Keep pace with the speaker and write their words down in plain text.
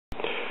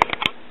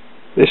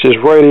This is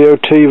Radio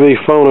TV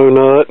Phono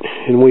Nut,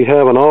 and we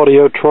have an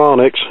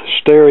Audiotronics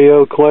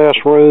stereo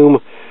classroom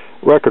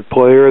record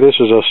player. This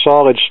is a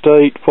solid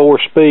state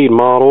 4-speed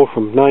model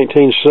from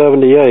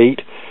 1978.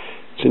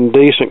 It's in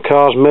decent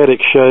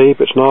cosmetic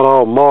shape. It's not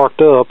all marked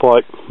up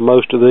like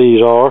most of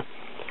these are.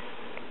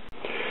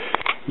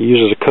 It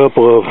uses a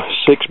couple of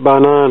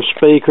 6x9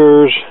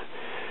 speakers,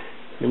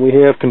 and we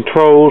have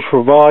controls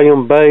for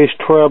volume, bass,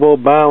 treble,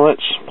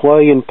 balance,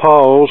 play, and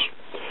pause.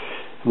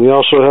 We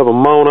also have a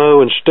mono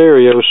and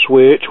stereo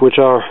switch, which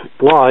I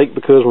like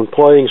because when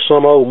playing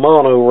some old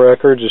mono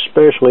records,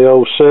 especially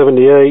old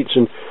 78s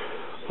and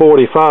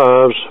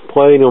 45s,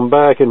 playing them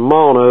back in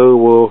mono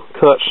will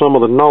cut some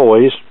of the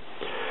noise.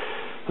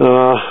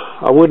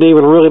 I wouldn't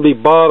even really be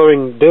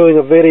bothering doing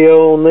a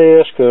video on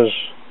this because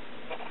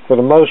for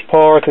the most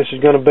part this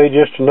is going to be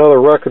just another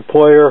record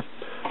player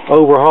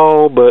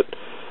overhaul, but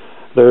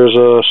there's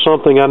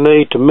something I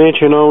need to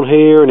mention on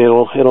here, and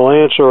it'll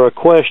answer a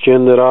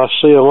question that I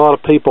see a lot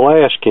of people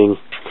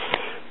asking.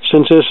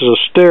 Since this is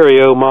a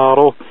stereo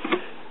model,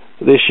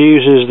 this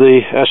uses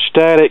the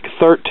Astatic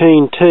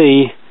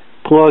 13T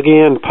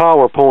plug-in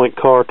PowerPoint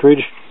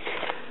cartridge.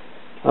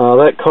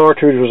 That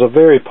cartridge was a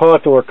very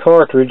popular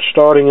cartridge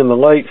starting in the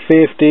late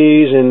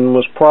 50s and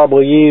was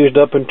probably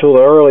used up until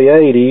the early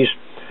 80s,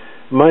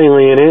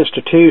 mainly in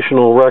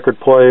institutional record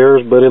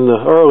players, but in the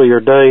earlier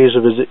days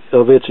of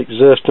its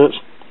existence,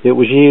 it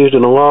was used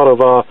in a lot of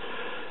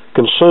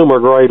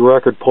consumer-grade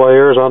record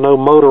players. I know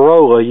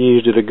Motorola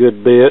used it a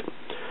good bit.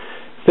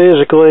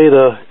 Physically,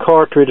 the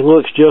cartridge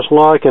looks just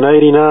like an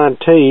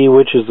 89T,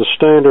 which is the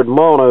standard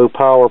mono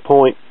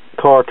PowerPoint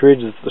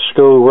cartridge that the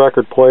school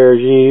record players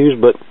use,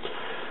 but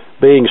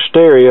being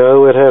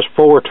stereo, it has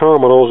 4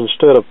 terminals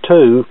instead of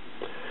 2.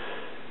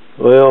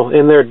 Well,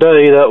 in their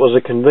day, that was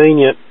a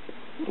convenient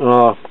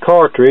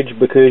cartridge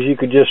because you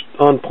could just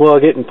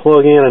unplug it and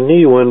plug in a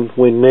new one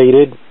when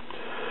needed.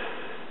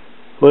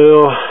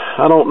 Well,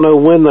 I don't know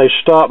when they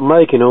stopped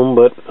making them,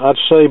 but I'd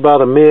say by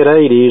the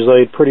mid-80s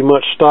they'd pretty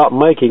much stopped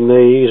making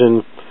these,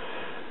 and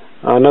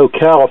I know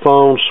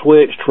Caliphone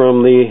switched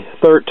from the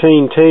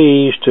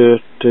 13Ts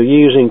to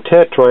using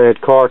tetrad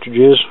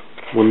cartridges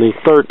when the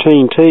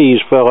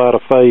 13Ts fell out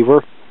of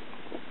favor.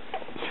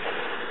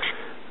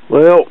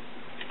 Well,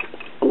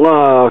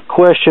 a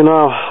question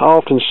I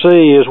often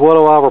see is, what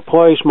do I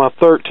replace my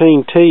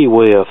 13T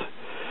with?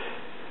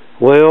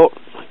 Well,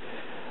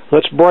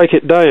 let's break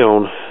it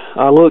down.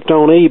 I looked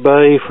on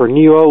eBay for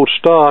new old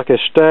stock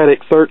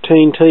Astatic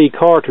 13T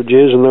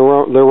cartridges, and there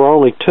were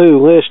only 2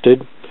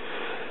 listed.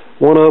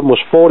 One of them was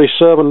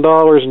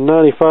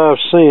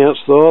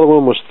 $47.95. The other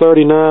one was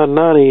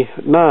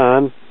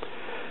 $39.99.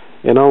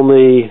 And on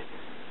the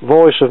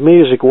Voice of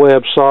Music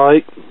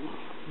website,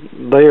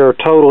 they are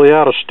totally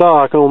out of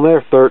stock on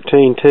their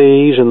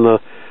 13Ts, and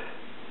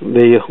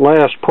the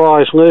last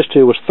price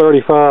listed was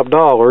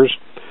 $35,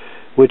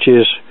 which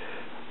is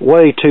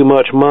way too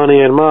much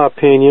money in my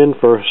opinion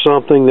for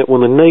something that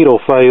when the needle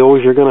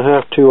fails you're going to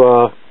have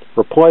to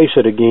replace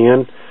it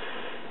again.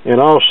 And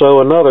also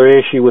another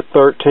issue with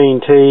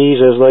 13Ts,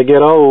 as they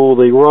get old,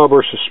 the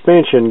rubber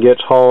suspension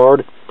gets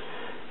hard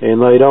and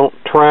they don't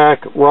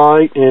track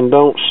right and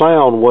don't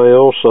sound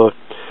well, so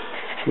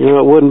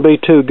it wouldn't be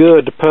too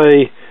good to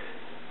pay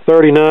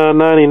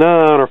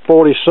 $39.99 or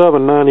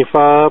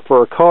 $47.95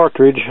 for a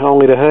cartridge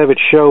only to have it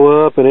show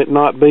up and it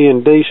not be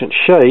in decent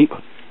shape.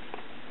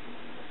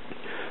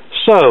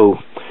 So,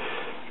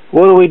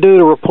 what do we do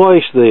to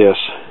replace this?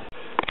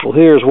 Well,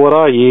 here's what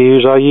I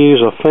use. I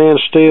use a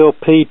Fansteel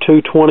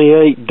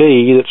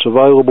P228D that's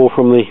available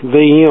from the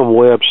VM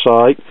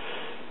website.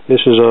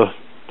 This is a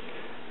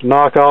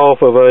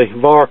knockoff of a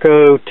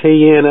Varco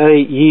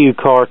TN8U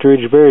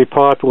cartridge, very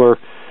popular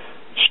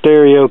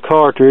stereo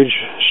cartridge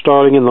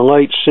starting in the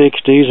late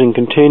 60s and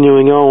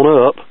continuing on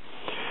up.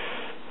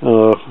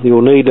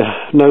 You'll need to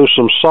know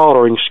some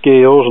soldering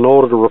skills in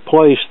order to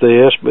replace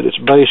this, but it's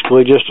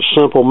basically just a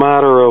simple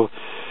matter of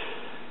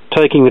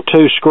taking the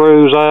 2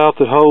 screws out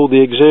that hold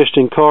the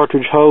existing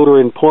cartridge holder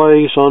in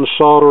place,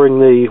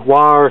 unsoldering the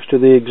wires to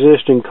the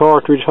existing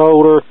cartridge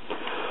holder,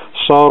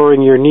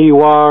 soldering your new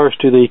wires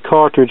to the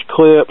cartridge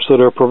clips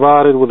that are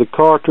provided with the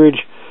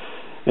cartridge,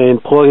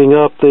 and plugging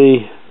up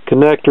the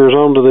connectors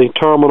onto the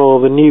terminal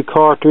of the new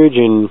cartridge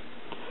and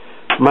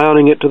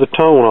mounting it to the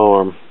tone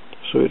arm.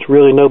 So it's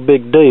really no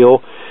big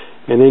deal.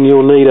 And then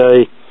you'll need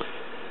a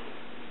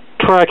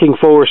tracking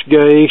force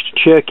gauge to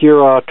check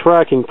your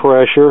tracking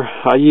pressure.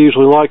 I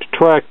usually like to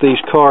track these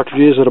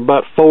cartridges at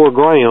about 4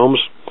 grams.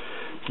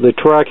 The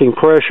tracking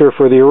pressure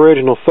for the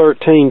original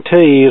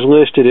 13T is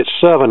listed at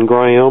 7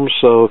 grams,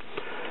 so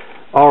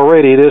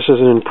already this is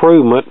an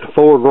improvement,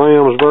 4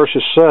 grams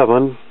versus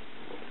 7.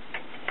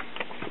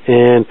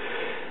 And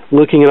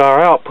looking at our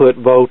output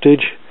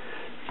voltage,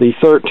 the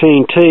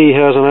 13T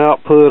has an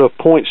output of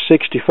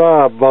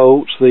 0.65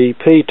 volts. The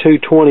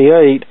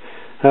P228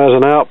 has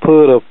an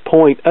output of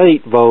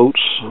 0.8 volts,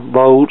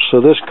 so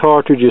this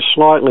cartridge is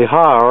slightly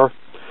higher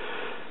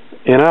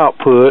in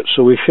output,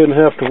 so we shouldn't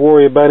have to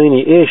worry about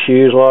any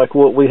issues like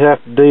what we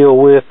have to deal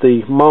with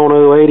the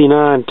mono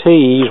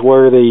 89Ts,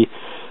 where the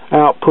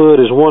output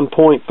is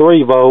 1.3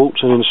 volts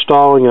and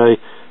installing a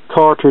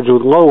cartridge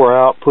with lower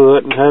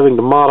output and having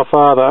to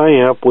modify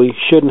the amp, we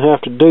shouldn't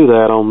have to do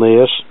that on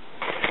this.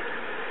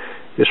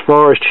 As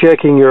far as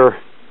checking your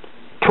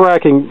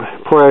tracking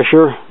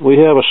pressure, we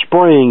have a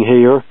spring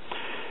here,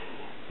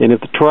 and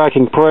if the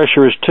tracking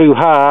pressure is too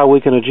high,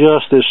 we can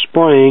adjust this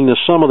spring. Now,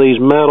 some of these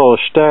metal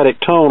Astatic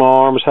tone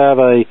arms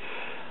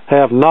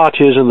have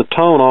notches in the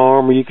tone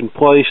arm where you can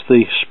place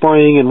the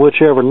spring, and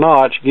whichever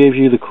notch gives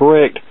you the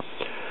correct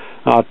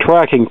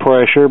tracking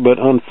pressure, but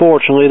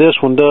unfortunately this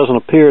one doesn't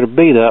appear to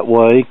be that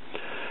way.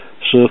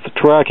 So if the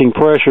tracking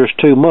pressure is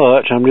too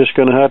much, I'm just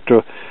going to have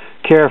to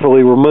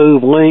carefully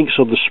remove links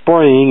of the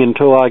spring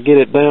until I get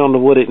it down to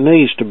what it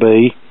needs to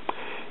be.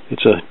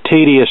 It's a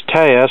tedious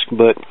task,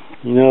 but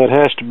you know, it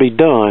has to be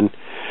done.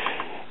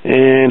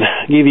 And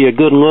give you a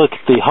good look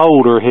at the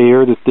holder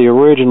here that the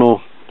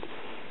original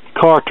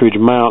cartridge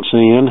mounts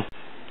in.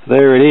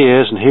 There it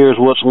is, and here's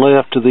what's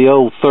left of the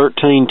old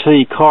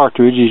 13T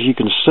cartridge. As you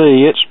can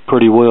see, it's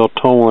pretty well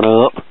torn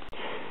up.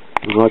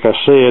 Like I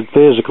said,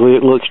 physically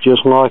it looks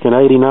just like an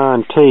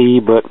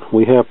 89T, but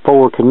we have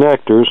 4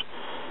 connectors.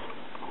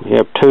 We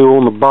have 2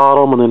 on the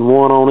bottom and then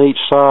 1 on each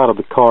side of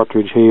the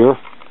cartridge here.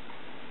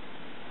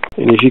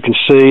 And as you can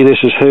see, this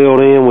is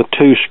held in with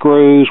 2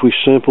 screws. We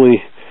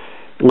simply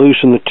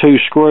loosen the 2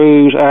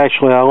 screws.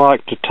 Actually, I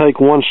like to take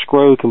one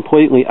screw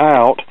completely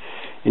out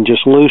and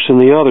just loosen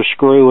the other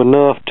screw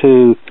enough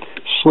to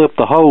slip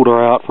the holder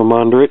out from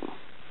under it.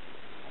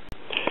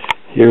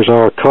 Here's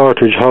our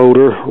cartridge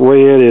holder.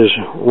 Red is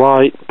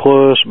right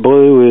plus,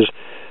 blue is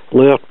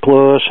left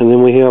plus, and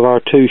then we have our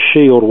 2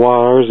 shield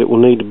wires that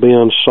will need to be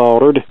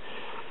unsoldered.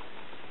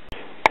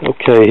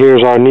 Okay,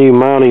 here's our new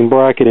mounting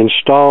bracket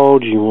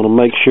installed. You want to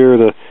make sure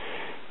the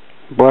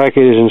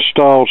bracket is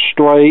installed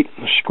straight,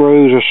 the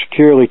screws are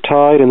securely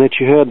tight, and that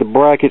you have the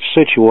bracket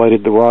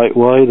situated the right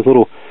way. The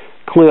little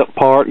clip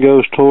part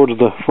goes towards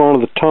the front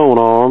of the tone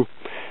arm,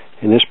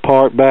 and this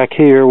part back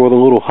here where the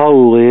little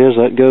hole is,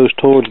 that goes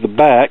towards the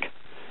back.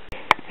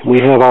 We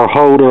have our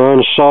holder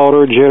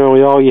unsoldered.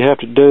 Generally all you have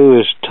to do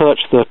is touch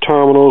the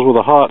terminals with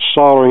a hot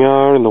soldering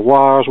iron and the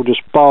wires will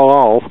just fall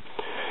off.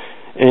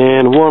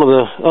 And one of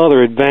the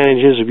other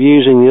advantages of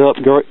using the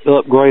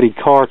upgraded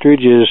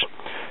cartridge is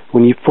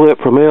when you flip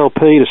from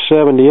LP to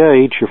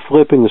 78, you're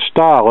flipping the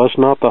stylus,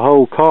 not the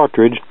whole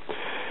cartridge.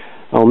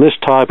 On this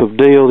type of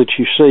deal that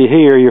you see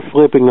here, you're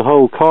flipping the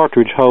whole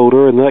cartridge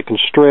holder, and that can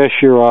stress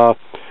your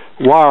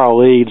wire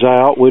leads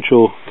out, which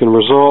can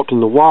result in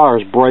the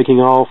wires breaking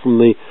off from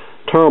the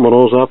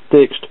terminals. I've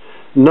fixed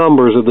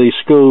numbers of these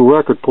school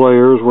record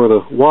players where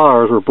the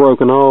wires were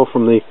broken off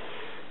from the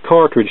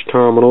cartridge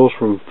terminals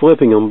from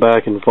flipping them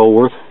back and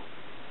forth.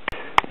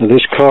 Now,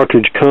 this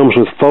cartridge comes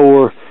with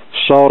 4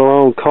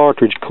 solder-on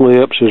cartridge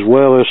clips as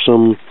well as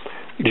some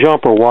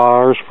jumper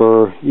wires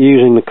for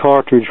using the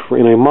cartridge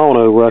in a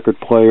mono record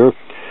player.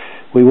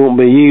 We won't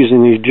be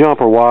using these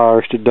jumper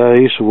wires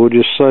today, so we'll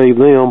just save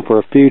them for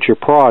a future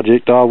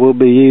project. All we'll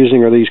be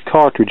using are these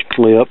cartridge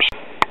clips.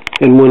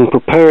 And when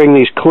preparing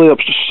these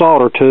clips to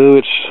solder to,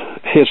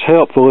 it's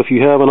helpful if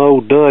you have an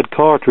old dud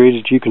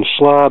cartridge that you can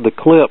slide the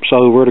clips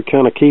over to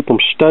kind of keep them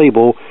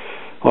stable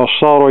while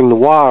soldering the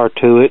wire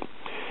to it.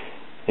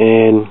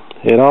 And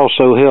it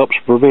also helps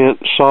prevent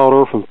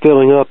solder from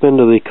filling up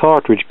into the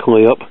cartridge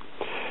clip.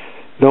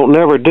 Don't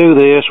never do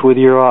this with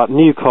your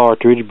new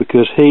cartridge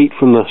because heat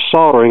from the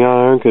soldering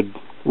iron could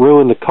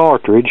ruin the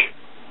cartridge.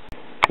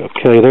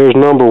 Okay, there's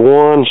number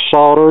 1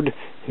 soldered,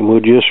 and we'll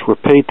just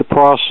repeat the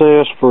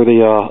process for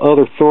the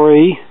other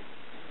 3.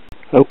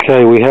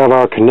 Okay, we have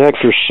our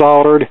connectors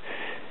soldered.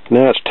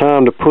 Now it's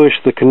time to push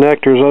the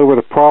connectors over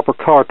the proper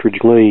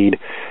cartridge lead.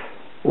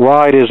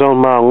 Right is on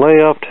my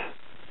left,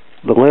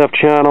 the left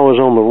channel is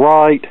on the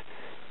right.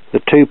 The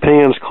 2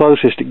 pins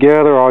closest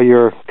together are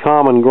your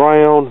common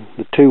ground.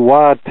 The 2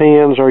 wide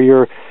pins are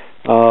your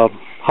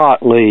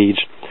hot leads.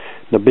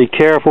 Now be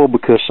careful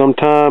because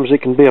sometimes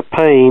it can be a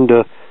pain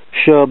to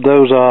shove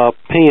those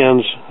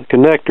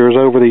connectors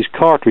over these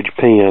cartridge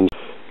pins.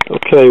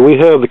 Okay, we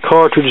have the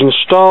cartridge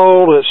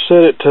installed. Let's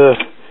set it to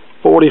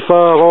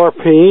 45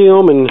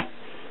 RPM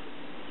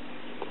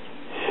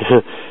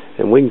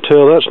and we can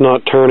tell that's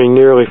not turning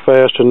nearly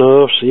fast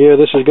enough. So yeah,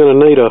 this is going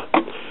to need a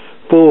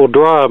full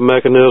drive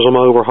mechanism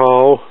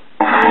overhaul.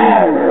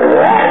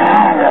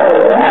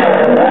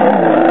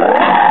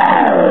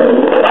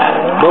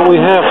 But we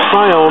have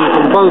sound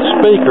from both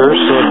speakers,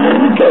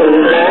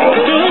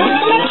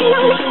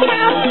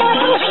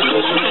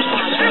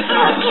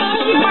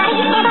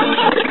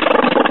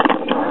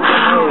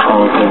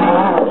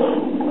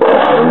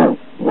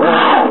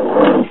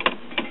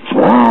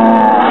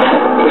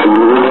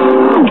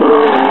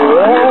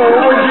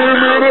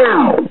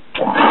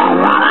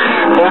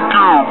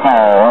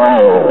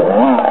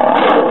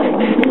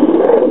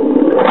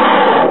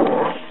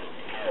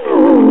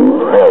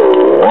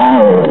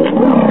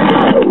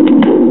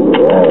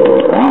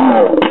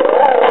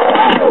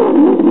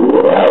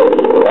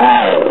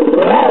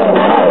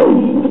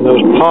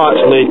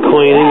 pots need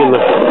cleaning in the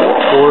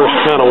worst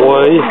kind of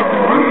way.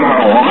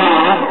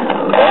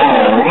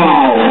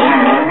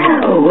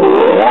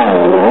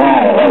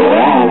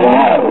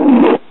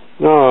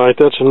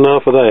 that's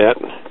enough of that.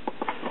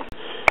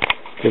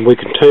 And we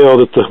can tell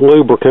that the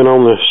lubricant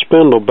on the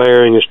spindle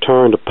bearing is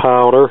turned to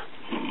powder.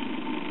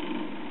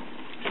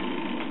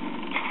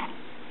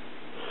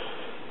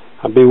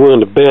 I'd be willing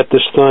to bet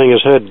this thing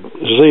has had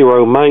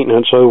zero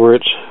maintenance over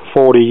its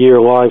 40-year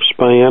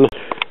lifespan.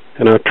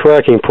 And our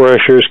tracking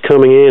pressure is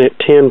coming in at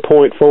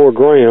 10.4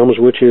 grams,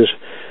 which is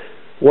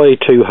way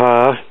too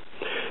high.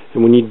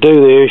 And when you do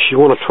this, you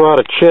want to try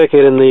to check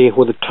it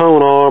with the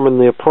tone arm in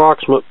the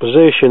approximate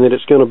position that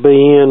it's going to be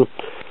in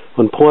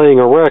when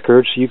playing a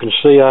record. So you can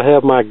see I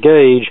have my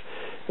gauge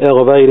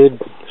elevated,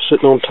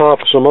 sitting on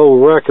top of some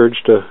old records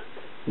to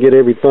get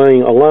everything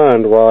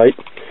aligned right.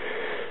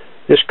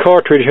 This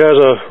cartridge has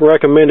a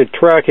recommended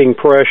tracking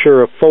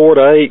pressure of 4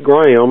 to 8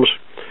 grams.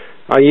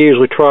 I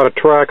usually try to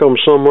track them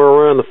somewhere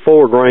around the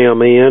 4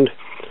 gram end,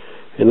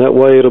 and that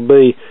way it'll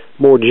be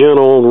more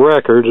gentle on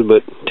records,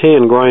 but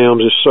 10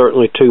 grams is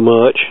certainly too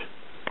much.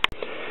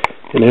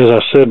 And as I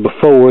said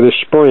before, this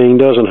spring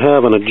doesn't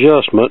have an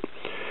adjustment,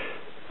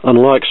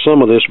 unlike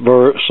some of these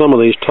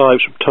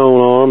types of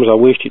tone arms. I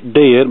wished it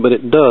did, but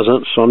it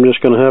doesn't, so I'm just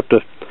going to have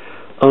to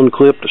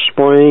unclip the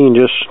spring and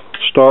just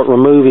start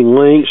removing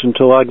links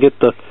until I get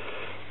the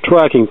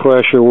tracking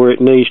pressure where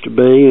it needs to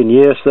be. And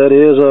yes, that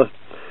is a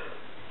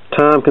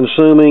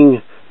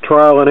time-consuming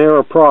trial and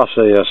error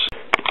process.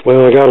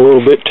 Well, I got a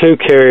little bit too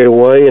carried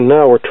away, and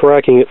now we're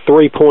tracking at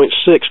 3.6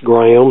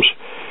 grams.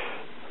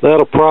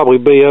 That'll probably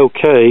be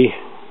okay.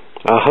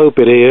 I hope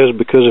it is,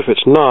 because if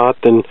it's not,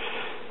 then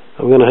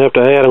I'm going to have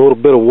to add a little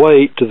bit of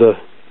weight to the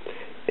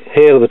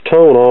head of the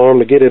tone arm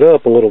to get it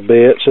up a little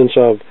bit, since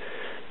I've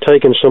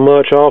taken so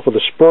much off of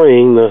the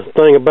spring. The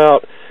thing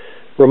about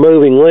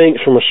removing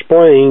links from a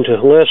spring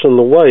to lessen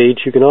the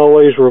weight, you can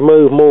always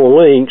remove more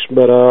links,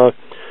 but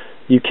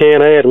you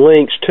can't add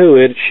links to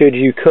it should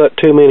you cut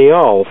too many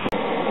off.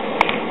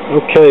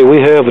 Okay, we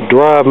have the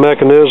drive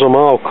mechanism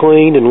all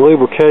cleaned and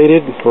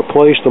lubricated,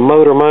 replaced the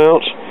motor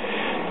mounts,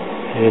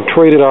 and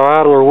treated our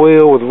idler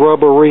wheel with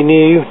rubber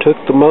renew, took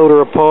the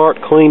motor apart,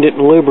 cleaned it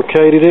and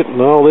lubricated it,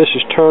 and all this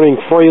is turning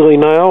freely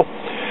now.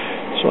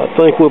 So I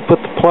think we'll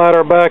put the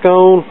platter back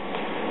on,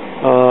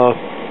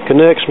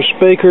 connect some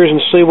speakers,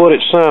 and see what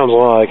it sounds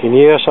like. And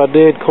yes, I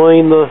did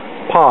clean the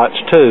pots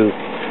too.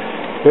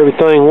 If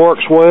everything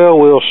works well,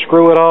 we'll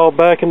screw it all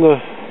back together.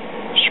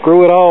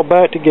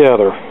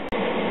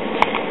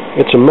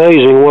 It's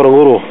amazing what a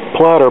little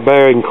platter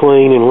bearing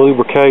clean and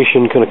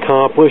lubrication can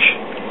accomplish.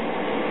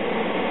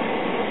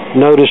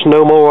 Notice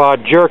no more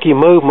jerky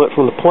movement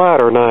from the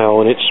platter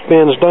now, and it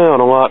spins down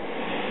a lot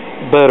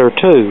better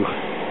too.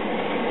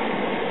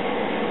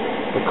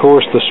 Of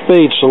course, the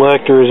speed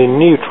selector is in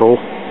neutral.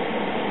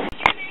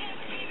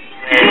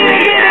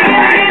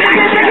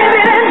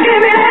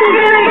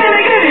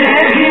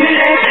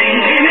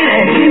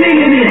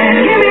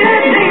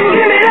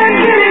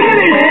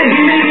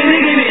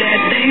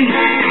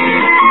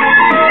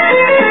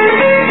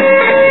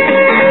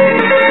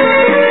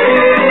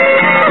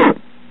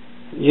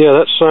 Yeah,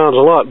 that sounds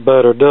a lot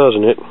better,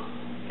 doesn't it?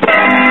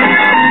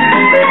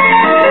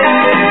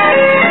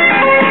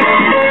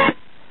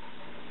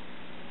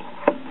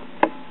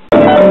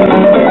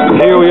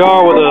 Here we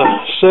are with a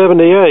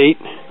 78.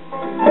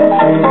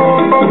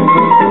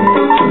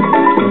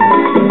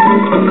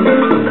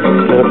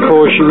 And of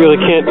course you really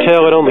can't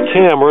tell it on the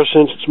camera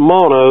since it's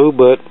mono,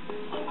 but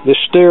this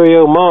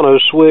stereo mono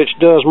switch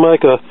does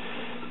make a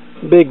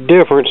big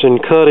difference in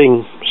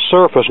cutting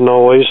surface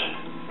noise.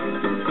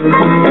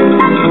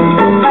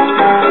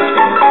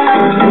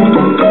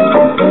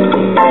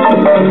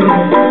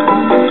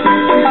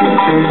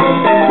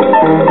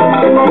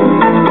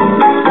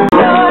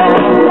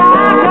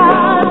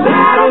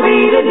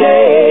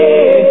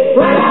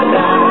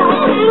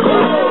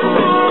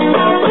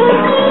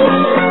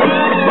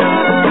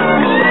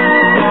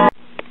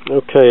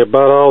 Okay,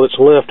 about all that's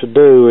left to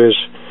do is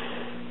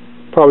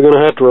probably going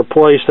to have to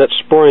replace that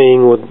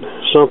spring with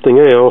something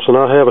else, and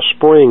I have a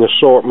spring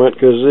assortment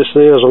because this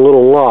is a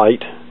little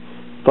light.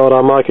 Thought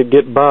I might could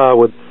get by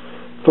with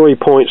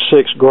 3.6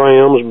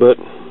 grams, but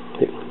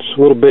it's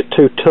a little bit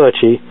too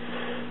touchy,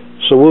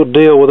 so we'll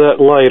deal with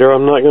that later.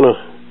 I'm not going to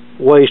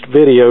waste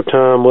video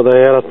time with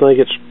that. I think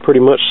it's pretty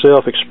much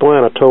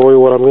self-explanatory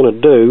what I'm going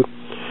to do.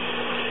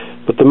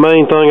 But the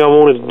main thing I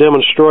wanted to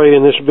demonstrate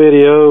in this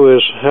video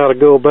is how to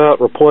go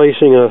about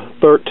replacing a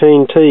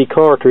 13T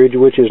cartridge,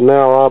 which is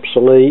now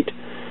obsolete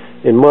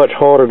and much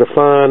harder to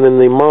find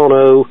than the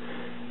mono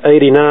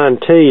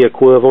 89T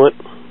equivalent.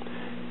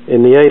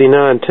 And the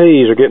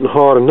 89Ts are getting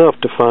hard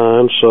enough to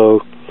find,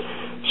 so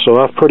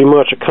I've pretty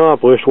much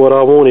accomplished what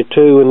I wanted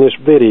to in this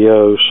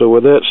video. So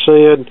with that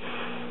said,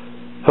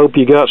 hope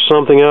you got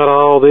something out of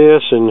all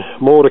this, and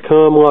more to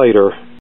come later.